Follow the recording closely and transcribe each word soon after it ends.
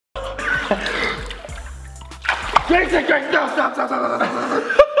Grayson, no, stop.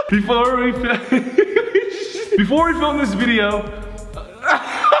 Before we film this video,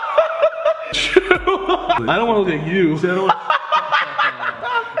 I don't want to look at you.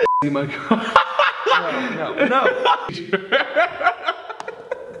 My car. No.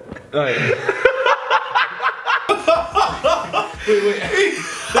 Alright. Wait.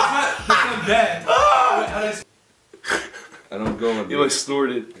 That's not bad. I don't go on. Yo, I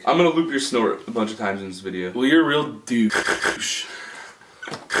snorted. I'm gonna loop your snort a bunch of times in this video. Well, you're a real dude.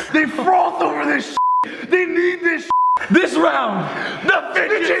 They frothed over this shit. They need this shit. This round, the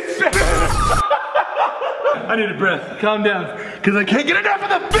fidget spinner. I need a breath. Calm down, because I can't get enough of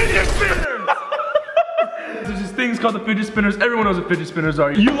the fidget spinners. There's these things called the fidget spinners. Everyone knows what fidget spinners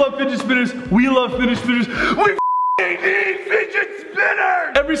are. You love fidget spinners. We love fidget spinners. We need fidget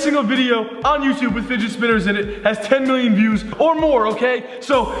spinners. Every single video on YouTube with fidget spinners in it has 10 million views or more, okay?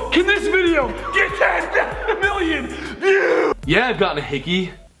 So, can this video get 10 million views? Yeah, I've gotten a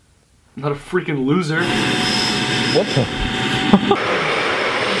hickey. I'm not a freaking loser. What the?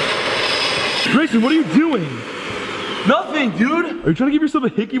 Grayson, what are you doing? Nothing, dude. Are you trying to give yourself a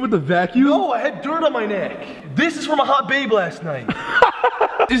hickey with the vacuum? No, I had dirt on my neck. This is from a hot babe last night.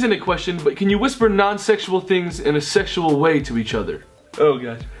 This isn't a question, but can you whisper non-sexual things in a sexual way to each other? Oh,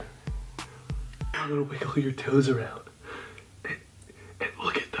 gosh. I'm gonna wiggle your toes around. And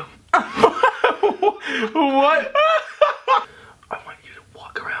look at them. What? I want you to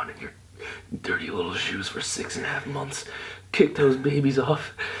walk around in your dirty little shoes for 6.5 months, kick those babies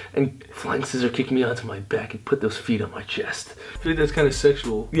off, and flying scissor kick me onto my back and put those feet on my chest. I feel like that's kind of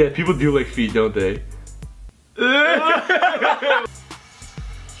sexual. Yeah, people do like feet, don't they?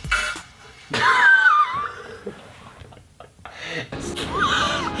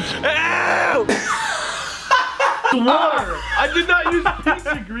 Ow! Water! I did not use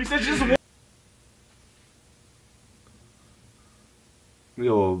pizza grease, that's just water.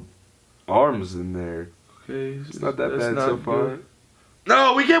 Yo, arms in there. Okay, it's not that bad so far.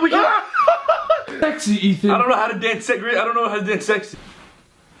 No, we can't. Sexy, Ethan. I don't know how to dance sexy. I don't know how to dance sexy.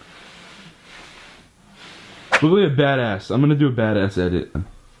 Look like a badass. I'm gonna do a badass edit.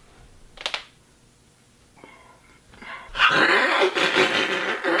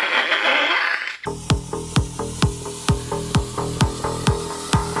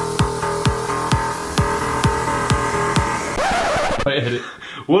 I edit.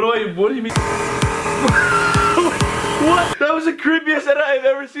 What do you mean? What? That was the creepiest edit I've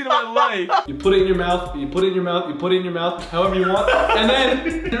ever seen in my life. You put it in your mouth, you put it in your mouth, you put it in your mouth, however you want, and then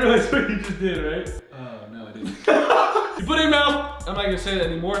you realize what you just did, right? Oh, no, I didn't. You put it in your mouth, I'm not gonna say that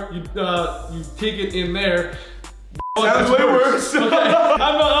anymore. You take it in there. Sounds way worse. Okay.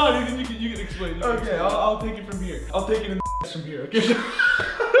 I'm not on, you can explain. Okay, I'll take it from here. I'll take it in the from here, okay?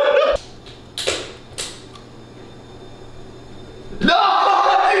 No!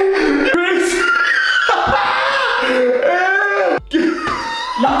 Grace!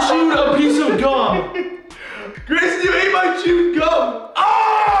 You chewed a piece of gum! Grace, you ate my chewed gum!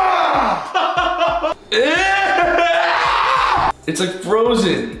 Ah! It's like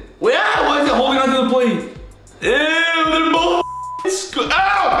frozen. Why is it holding onto the plate? Ew, they're both ow!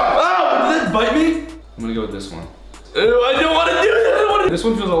 Ow! Did that bite me? I'm gonna go with this one. Ew, I don't want to do this! This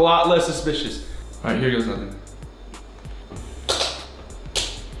one feels a lot less suspicious. Alright, here goes nothing.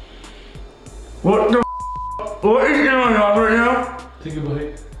 What the what is going on right now? Take a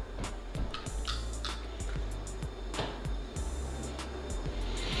bite.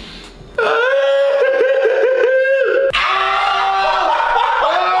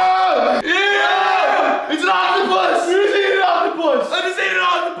 It's an octopus! You just ate an octopus! I just ate an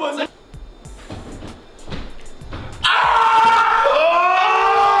octopus!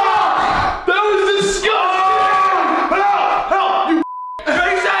 That was disgusting! Help! You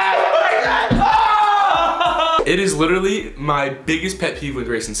It is literally my biggest pet peeve when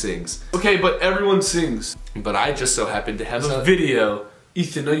Grayson sings. Okay, but everyone sings. But I just so happen to have a video.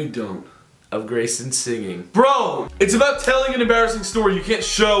 Ethan, no you don't. Of Grayson singing. Bro, it's about telling an embarrassing story. You can't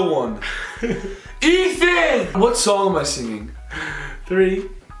show one. Ethan! What song am I singing? 3,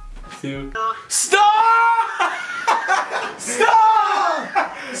 2. Stop!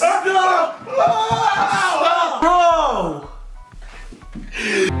 Stop! Stop! Stop! Bro!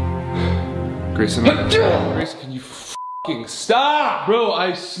 Grayson, can you f***ing stop? Bro,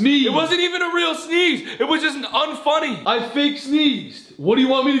 I sneezed. It wasn't even a real sneeze. It was just unfunny. I fake sneezed. What do you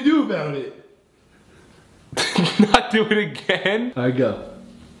want me to do about it? Not do it again? I go.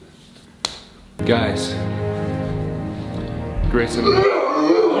 Guys. Grayson.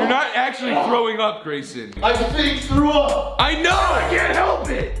 You're not actually throwing up, Grayson. I fake threw up. I know, I can't help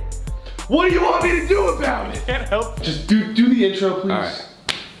it. What do you want me to do about it? Can't help. Just do the intro, please. Alright.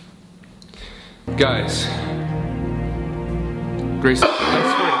 Guys. Grace, I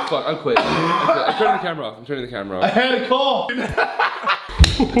swear to fuck, I'm quitting. I'm turning the camera off. I'm turning the camera I off. had a call.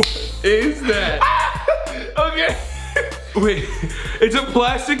 What is that? Okay. Wait, it's a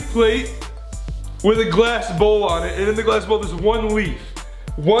plastic plate with a glass bowl on it, and in the glass bowl there's one leaf.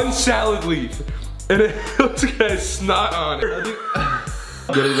 One salad leaf. And it looks like it has snot on it.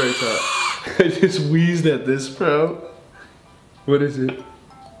 Get it very top. I just wheezed at this, bro. What is it?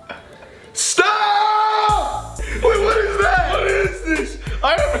 Stop! Wait, what is that? What is this?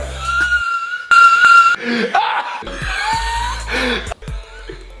 I don't...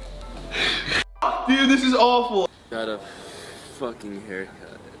 Dude, this is awful. Got a fucking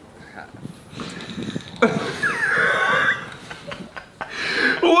haircut.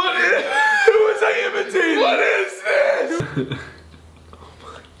 What is... Who was I imitating? What is this?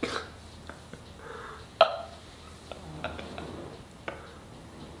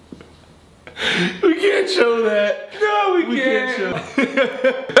 We can't show that. No, we can't show.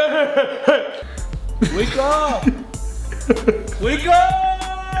 Wake up! Wake up!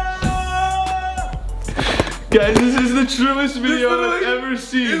 Guys, this is the truest video I've ever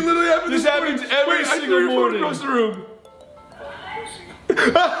seen. It literally happened This happens every single morning. Across the room.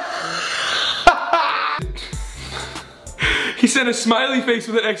 He sent a smiley face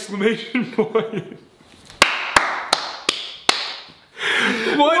with an exclamation point.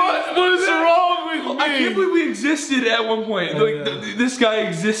 What is wrong with me? I can't believe we existed at one point. Oh, Like, yeah. this guy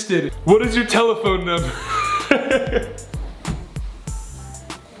existed. What is your telephone number?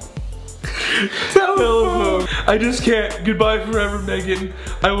 Telephone. I just can't. Goodbye forever, Megan.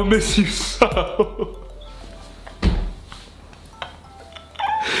 I will miss you so.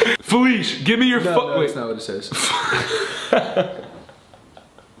 Felice, give me your phone. No, Wait. that's not what it says.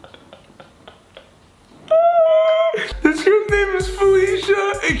 This girl's name is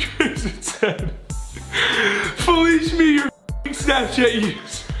Felicia, and Chris said, Felice me your Snapchat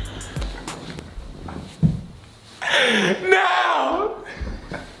use. Now!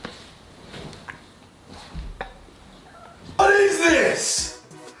 What is this?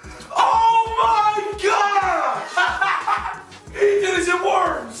 Oh my god! Ethan, is it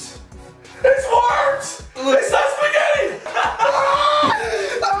worms? It's worms! It's not spaghetti!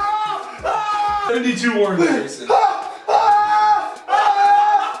 72 worms, Jason.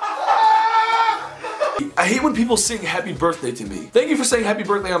 I hate when people sing happy birthday to me. Thank you for saying happy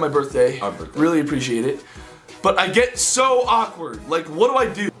birthday on my birthday. Our birthday. Really appreciate it. But I get so awkward. Like, what do I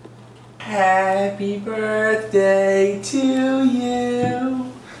do? Happy birthday to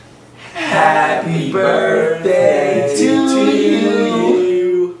you. Happy birthday to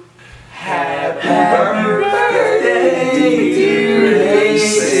you. Happy birthday, dear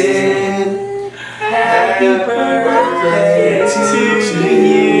Jason. Happy birthday to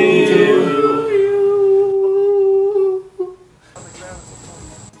you.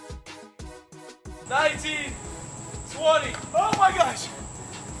 19, 20. Oh my gosh.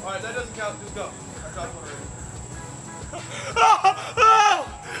 All right, that doesn't count. Just go. I dropped one already.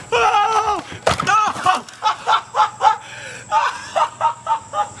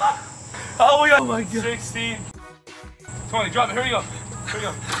 Oh my god. 16, 20. Drop it. Here we go. Here we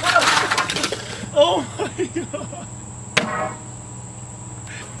go. Oh my god.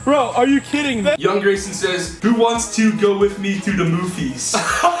 Bro, are you kidding me? Young Grayson says, Who wants to go with me to the movies?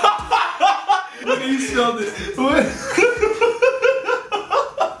 what do you spell it? What?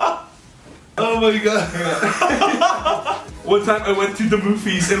 Oh my god. One time I went to the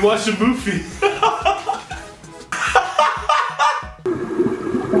movies and watched a movie.